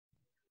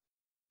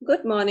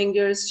Good morning,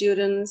 dear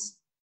students.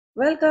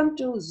 Welcome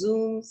to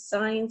Zoom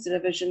Science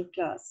Revision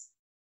class.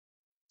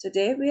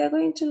 Today we are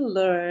going to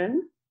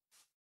learn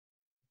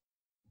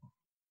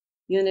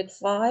Unit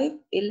 5,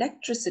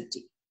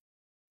 Electricity.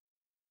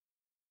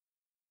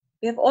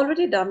 We have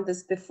already done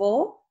this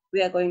before.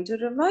 We are going to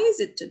revise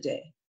it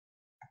today.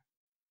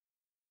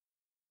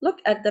 Look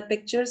at the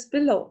pictures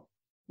below.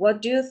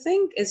 What do you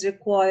think is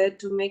required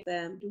to make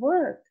them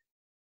work?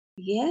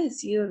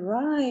 Yes, you're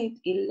right.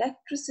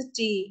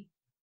 Electricity.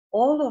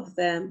 All of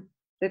them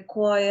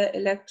require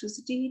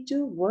electricity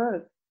to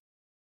work.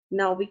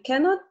 Now we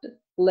cannot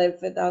live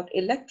without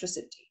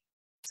electricity.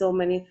 So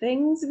many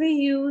things we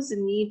use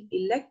need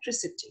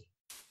electricity.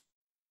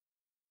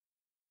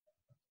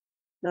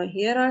 Now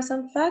here are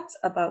some facts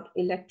about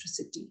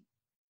electricity.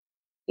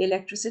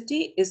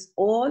 Electricity is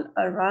all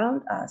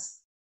around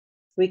us.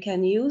 We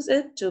can use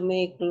it to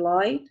make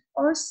light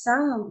or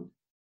sound.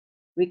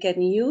 We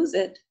can use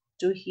it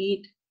to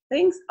heat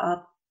things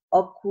up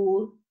or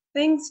cool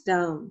things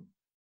down.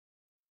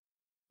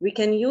 We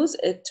can use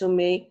it to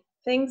make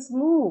things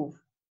move.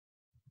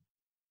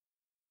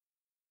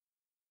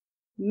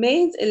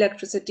 Mains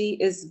electricity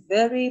is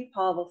very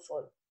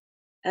powerful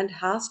and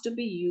has to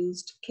be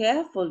used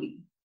carefully.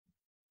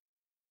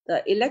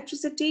 The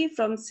electricity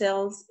from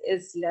cells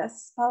is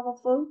less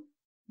powerful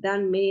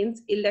than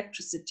mains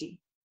electricity.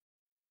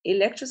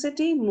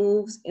 Electricity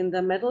moves in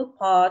the metal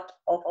part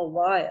of a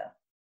wire.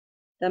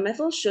 The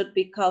metal should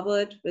be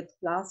covered with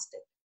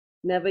plastic.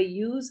 Never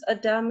use a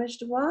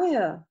damaged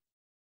wire.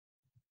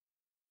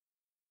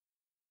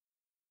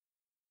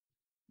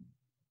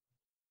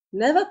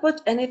 Never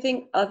put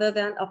anything other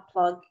than a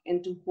plug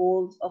into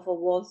holes of a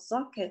wall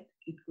socket.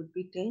 It would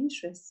be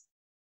dangerous.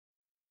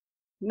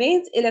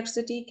 Mains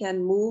electricity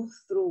can move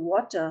through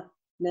water.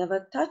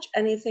 Never touch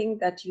anything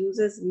that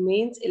uses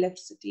mains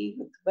electricity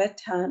with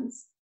wet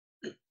hands.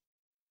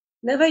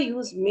 Never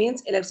use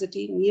mains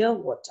electricity near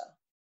water.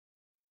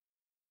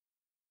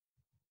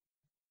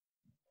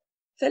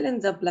 Fill in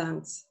the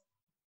blanks.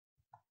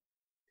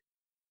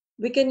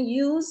 We can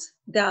use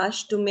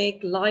dash to make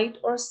light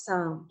or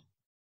sound.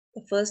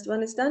 The first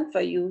one is done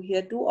for you.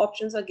 Here two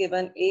options are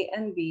given, A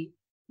and B.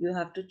 You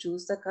have to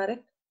choose the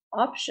correct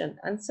option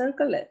and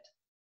circle it.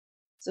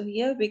 So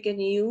here we can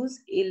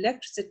use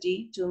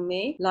electricity to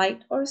make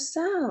light or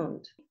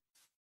sound.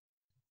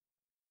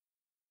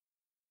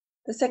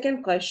 The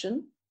second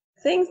question,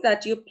 things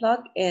that you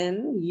plug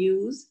in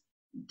use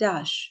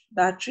dash,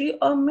 battery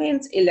or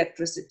mains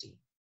electricity.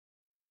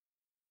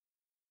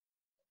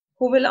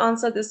 Who will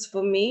answer this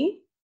for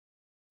me?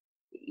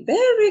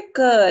 Very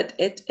good.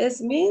 It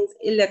is mains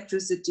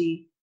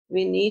electricity.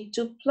 We need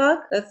to plug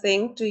the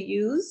thing to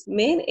use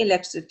main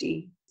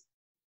electricity.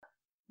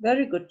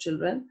 Very good,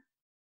 children.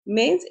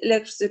 Mains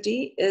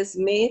electricity is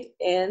made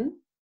in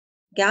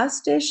gas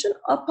station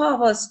or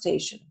power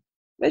station.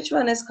 Which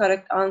one is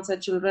correct answer,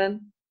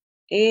 children?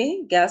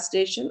 A, gas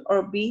station,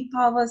 or B,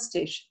 power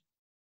station?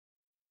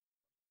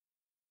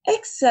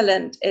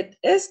 Excellent. It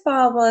is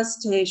power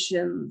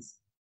stations.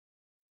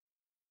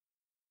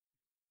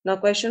 Now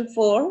question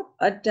 4.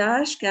 A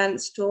dash can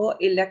store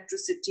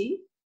electricity.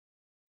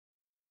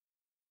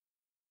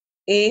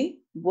 A,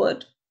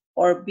 wood,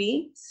 or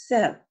B,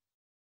 cell.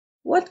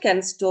 What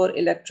can store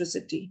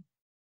electricity?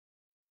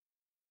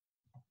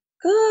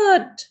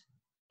 Good.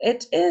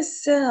 It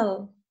is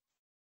cell.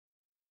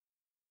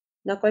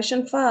 Now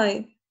question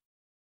 5.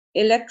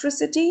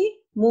 Electricity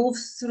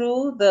moves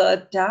through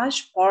the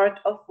dash part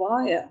of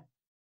wire.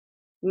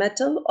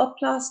 Metal or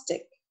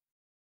plastic?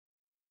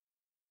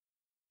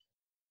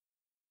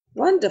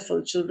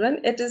 Wonderful,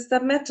 children. It is the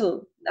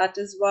metal. That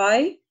is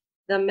why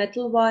the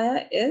metal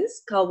wire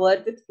is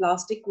covered with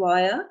plastic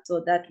wire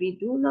so that we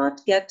do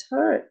not get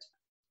hurt.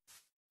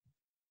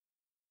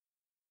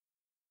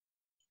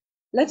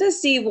 Let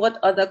us see what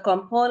other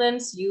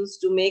components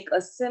used to make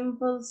a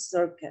simple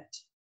circuit.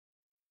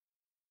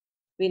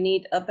 We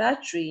need a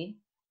battery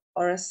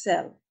or a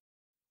cell.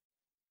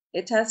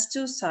 It has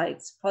two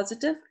sides,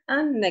 positive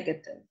and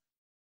negative.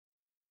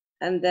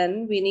 And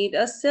then we need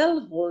a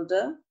cell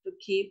holder to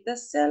keep the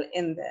cell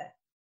in there.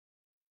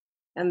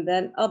 And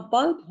then a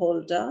bulb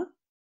holder,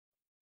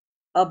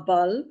 a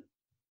bulb,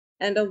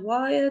 and a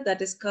wire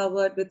that is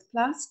covered with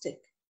plastic.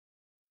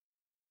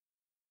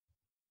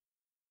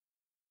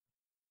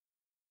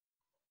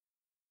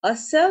 A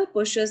cell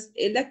pushes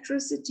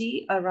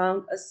electricity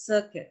around a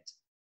circuit.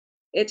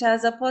 It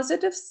has a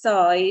positive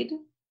side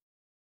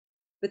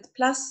with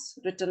plus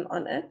written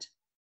on it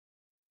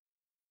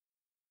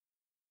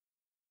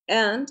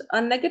and a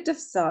negative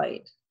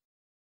side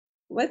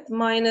with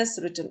minus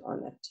written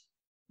on it.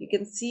 You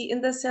can see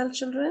in the cell,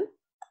 children?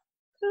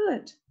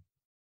 Good.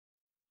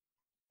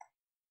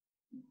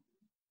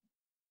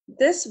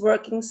 This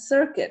working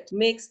circuit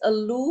makes a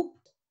loop.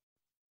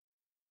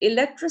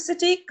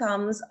 Electricity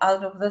comes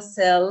out of the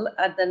cell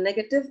at the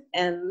negative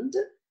end.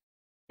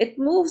 It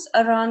moves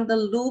around the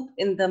loop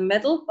in the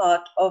middle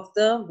part of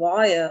the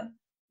wire.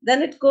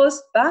 Then it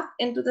goes back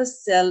into the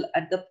cell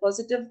at the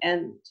positive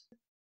end.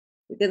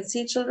 You can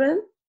see,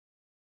 children?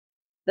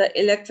 The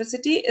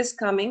electricity is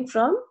coming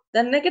from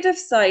the negative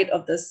side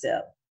of the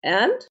cell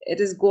and it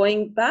is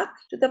going back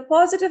to the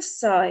positive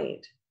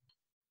side.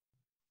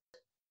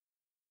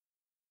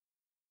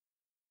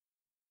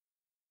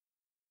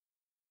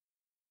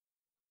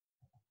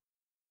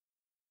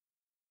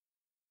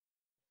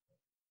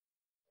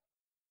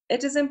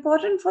 It is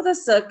important for the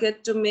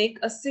circuit to make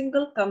a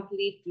single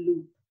complete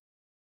loop.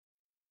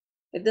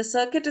 If the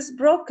circuit is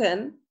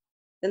broken,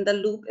 then the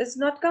loop is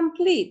not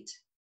complete.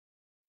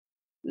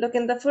 Look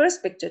in the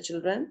first picture,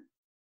 children.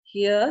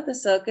 Here the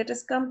circuit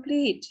is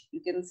complete.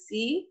 You can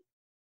see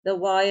the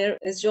wire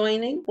is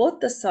joining both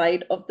the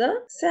side of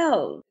the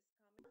cell.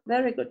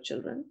 Very good,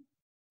 children.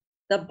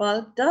 The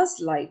bulb does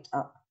light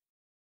up.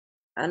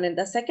 And in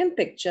the second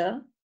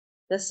picture,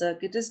 the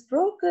circuit is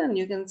broken.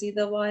 You can see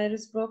the wire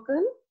is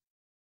broken.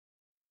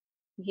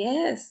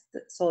 Yes,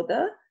 so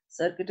the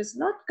circuit is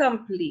not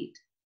complete.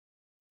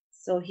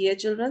 So here,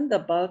 children, the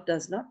bulb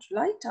does not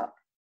light up.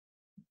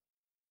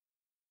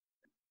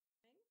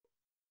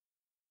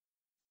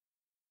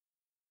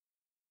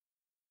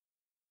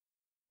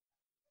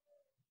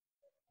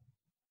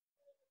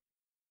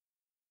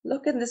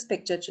 Look in this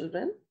picture,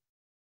 children.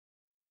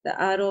 The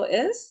arrow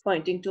is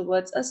pointing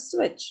towards a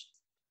switch.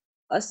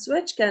 A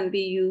switch can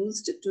be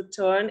used to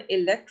turn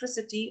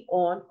electricity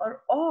on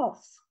or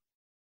off.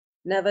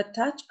 Never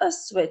touch a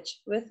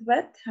switch with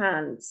wet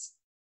hands.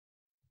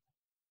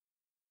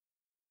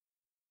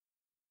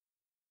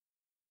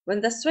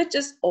 When the switch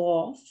is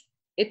off,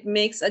 it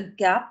makes a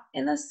gap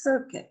in a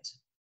circuit.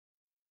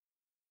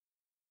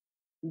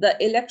 The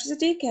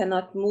electricity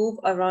cannot move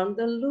around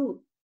the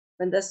loop.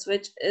 When the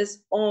switch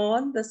is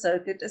on, the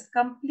circuit is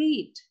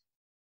complete.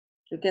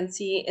 You can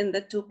see in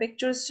the two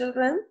pictures,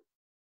 children.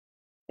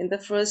 In the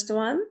first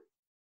one,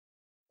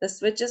 the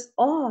switch is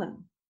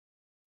on.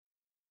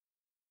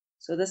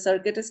 So the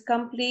circuit is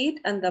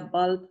complete and the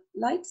bulb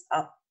lights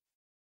up.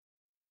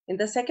 In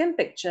the second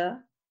picture,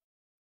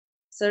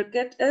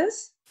 circuit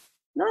is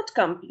not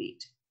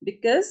complete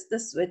because the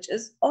switch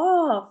is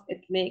off.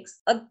 It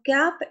makes a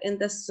gap in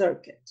the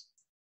circuit.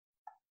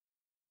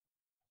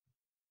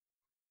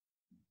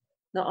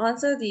 Now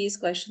answer these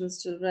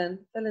questions, children.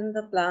 Fill in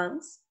the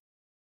blanks.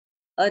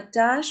 A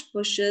dash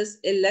pushes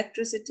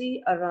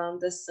electricity around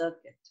the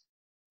circuit.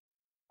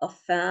 A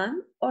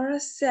fan or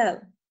a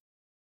cell?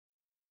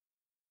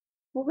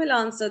 Who will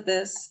answer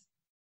this?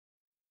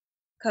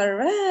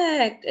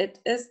 Correct, it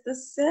is the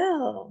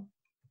cell.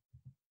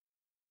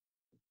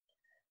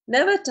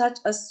 Never touch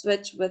a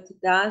switch with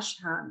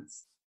dash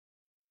hands.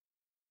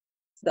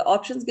 The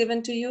options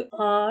given to you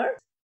are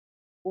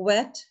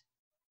wet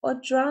or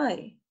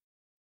dry.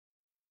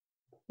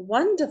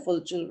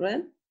 Wonderful,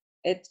 children.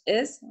 It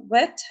is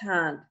wet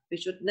hand. We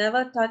should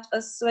never touch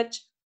a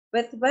switch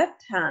with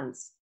wet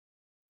hands.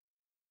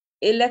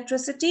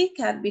 Electricity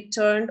can be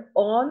turned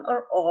on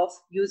or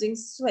off using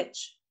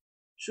switch.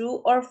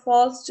 True or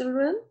false,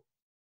 children?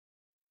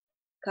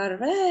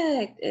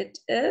 Correct. It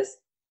is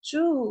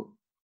true.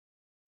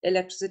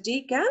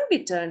 Electricity can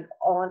be turned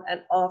on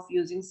and off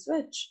using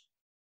switch.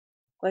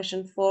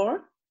 Question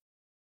 4.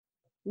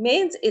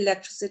 Mains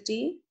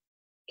electricity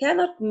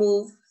cannot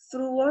move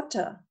through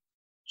water.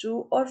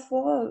 True or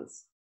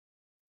false?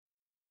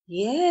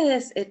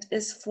 Yes, it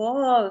is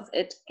false.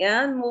 It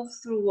can move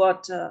through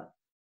water.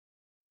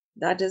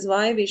 That is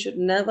why we should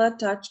never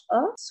touch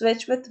a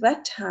switch with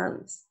wet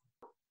hands.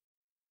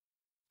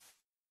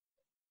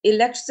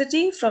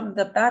 Electricity from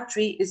the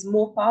battery is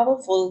more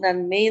powerful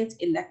than mains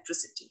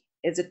electricity.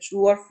 Is it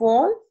true or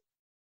false?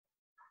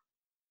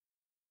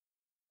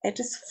 It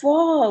is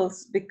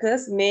false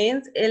because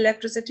mains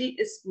electricity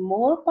is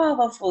more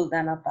powerful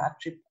than a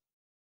battery.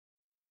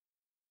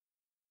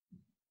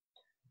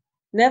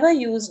 Never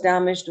use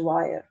damaged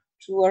wire.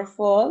 True or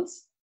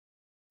false?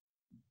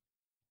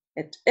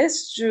 It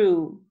is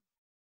true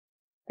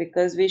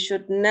because we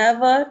should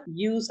never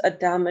use a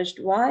damaged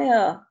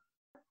wire.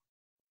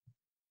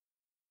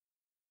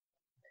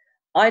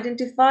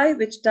 Identify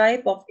which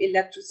type of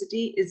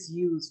electricity is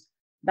used,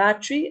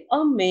 battery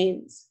or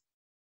mains.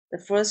 The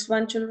first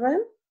one,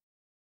 children.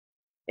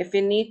 If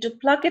we need to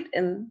plug it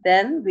in,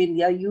 then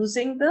we are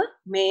using the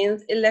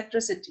mains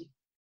electricity.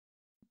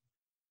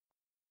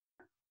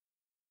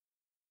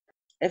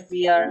 If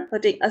we are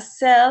putting a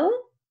cell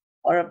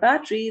or a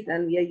battery,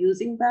 then we are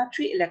using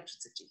battery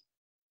electricity.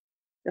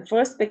 The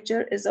first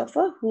picture is of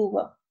a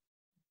Hoover.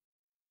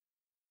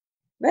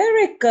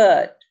 Very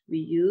good. We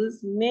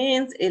use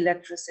mains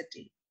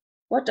electricity.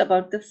 What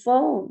about the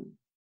phone?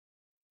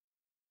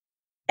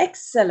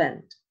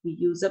 Excellent. We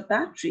use a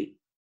battery.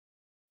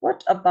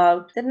 What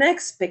about the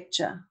next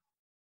picture?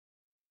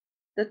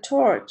 The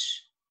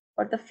torch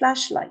or the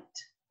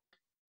flashlight?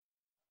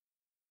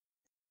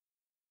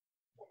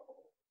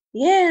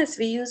 Yes,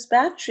 we use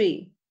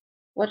battery.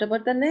 What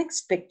about the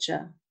next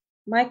picture?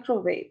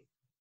 Microwave.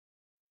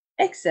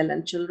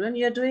 Excellent, children.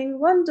 You're doing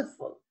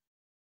wonderful.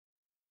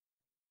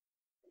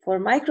 For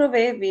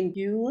microwave, we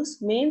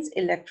use mains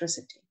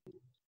electricity.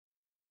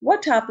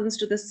 What happens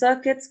to the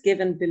circuits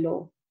given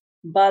below?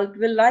 Bulb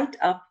will light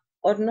up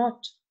or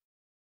not?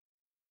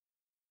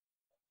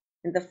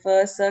 In the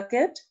first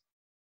circuit,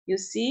 you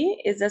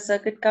see, is the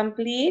circuit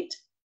complete?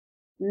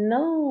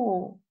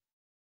 No.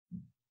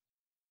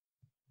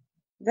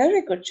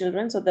 Very good,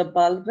 children. So the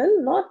bulb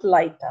will not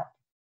light up.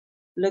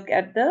 Look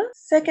at the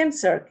second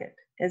circuit.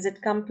 Is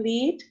it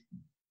complete?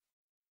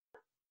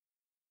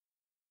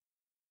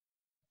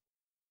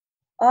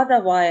 Are the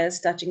wires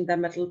touching the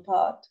metal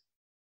part?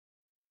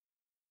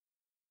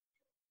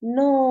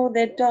 No,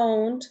 they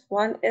don't.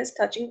 One is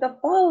touching the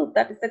bulb,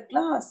 that is the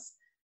glass.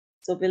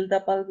 So will the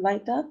bulb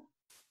light up?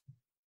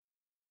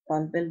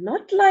 Bulb will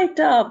not light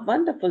up.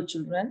 Wonderful,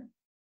 children.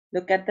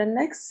 Look at the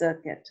next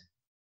circuit.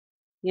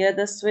 Here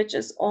the switch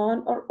is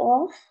on or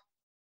off.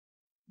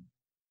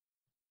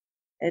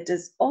 It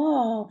is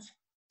off.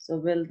 So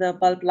will the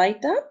bulb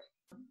light up?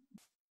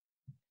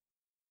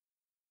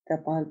 The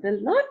bulb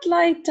will not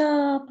light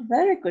up.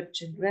 Very good,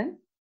 children.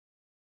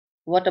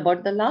 What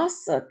about the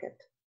last circuit?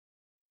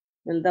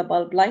 Will the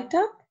bulb light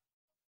up?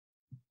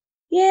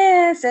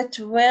 Yes, it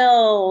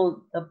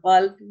will. The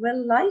bulb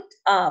will light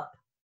up.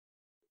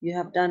 You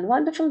have done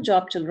wonderful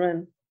job,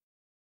 children.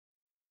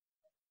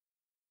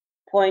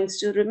 Points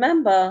to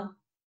remember.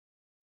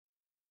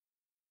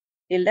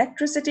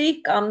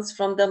 Electricity comes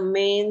from the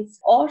mains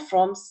or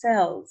from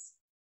cells.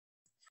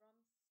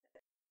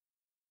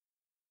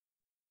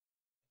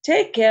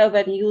 Take care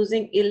when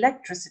using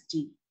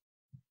electricity.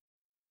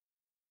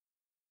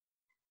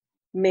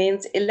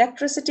 Mains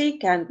electricity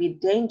can be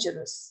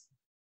dangerous.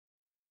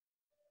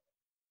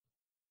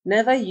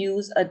 Never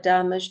use a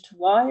damaged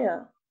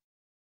wire.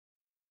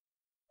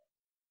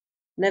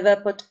 Never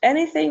put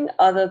anything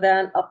other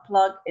than a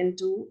plug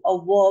into a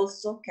wall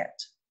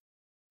socket.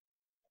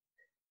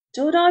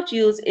 Do not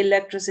use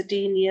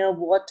electricity near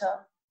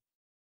water.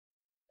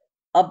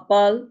 A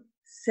bulb,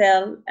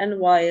 cell, and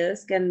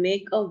wires can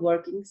make a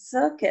working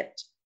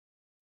circuit.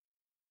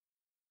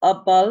 A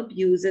bulb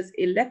uses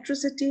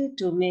electricity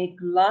to make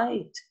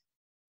light.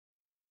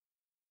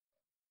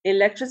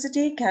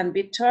 Electricity can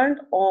be turned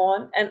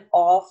on and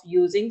off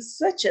using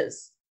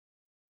switches.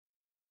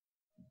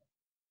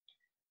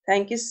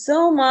 Thank you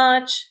so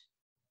much.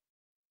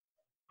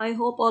 I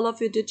hope all of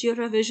you did your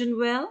revision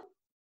well.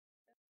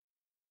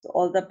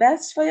 All the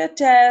best for your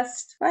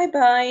test.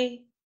 Bye-bye.